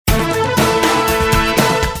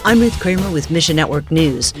I'm Ruth Kramer with Mission Network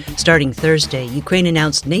News. Starting Thursday, Ukraine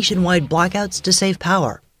announced nationwide blackouts to save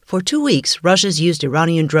power. For 2 weeks, Russia's used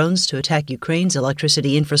Iranian drones to attack Ukraine's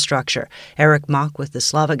electricity infrastructure. Eric Mock with the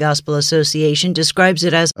Slavic Gospel Association describes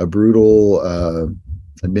it as a brutal,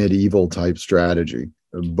 medieval type strategy.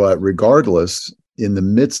 But regardless, in the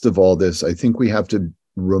midst of all this, I think we have to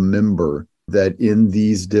remember that in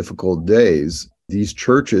these difficult days, these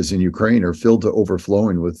churches in Ukraine are filled to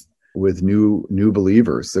overflowing with new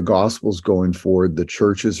believers. The gospel's going forward, the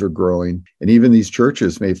churches are growing, and even these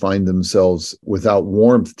churches may find themselves without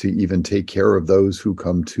warmth to even take care of those who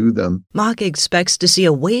come to them. Mock expects to see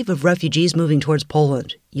a wave of refugees moving towards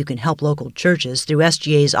Poland. You can help local churches through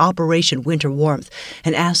SGA's Operation Winter Warmth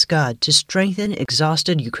and ask God to strengthen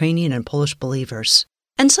exhausted Ukrainian and Polish believers.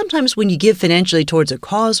 And sometimes when you give financially towards a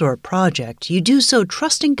cause or a project, you do so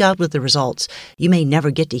trusting God with the results. You may never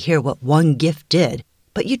get to hear what one gift did,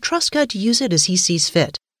 but you trust God to use it as He sees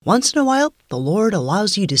fit. Once in a while, the Lord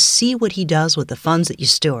allows you to see what He does with the funds that you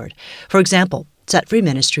steward. For example, Set Free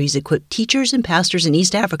Ministries equipped teachers and pastors in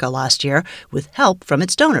East Africa last year with help from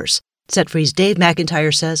its donors. Set Free's Dave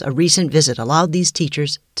McIntyre says a recent visit allowed these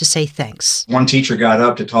teachers to say thanks. One teacher got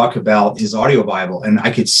up to talk about his audio Bible, and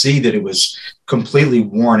I could see that it was completely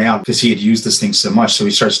worn out because he had used this thing so much. So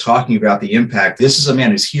he starts talking about the impact. This is a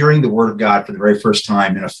man who's hearing the Word of God for the very first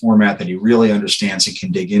time in a format that he really understands and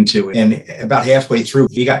can dig into. And about halfway through,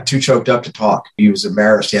 he got too choked up to talk. He was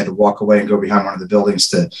embarrassed. He had to walk away and go behind one of the buildings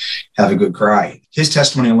to have a good cry. His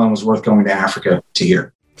testimony alone was worth going to Africa to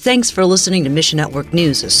hear. Thanks for listening to Mission Network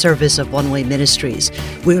News, a service of One Way Ministries.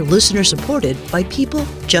 We're listener-supported by people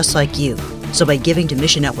just like you. So by giving to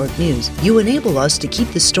Mission Network News, you enable us to keep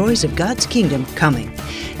the stories of God's kingdom coming.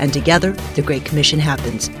 And together, the Great Commission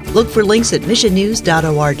happens. Look for links at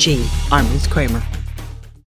missionnews.org. I'm Ruth Kramer.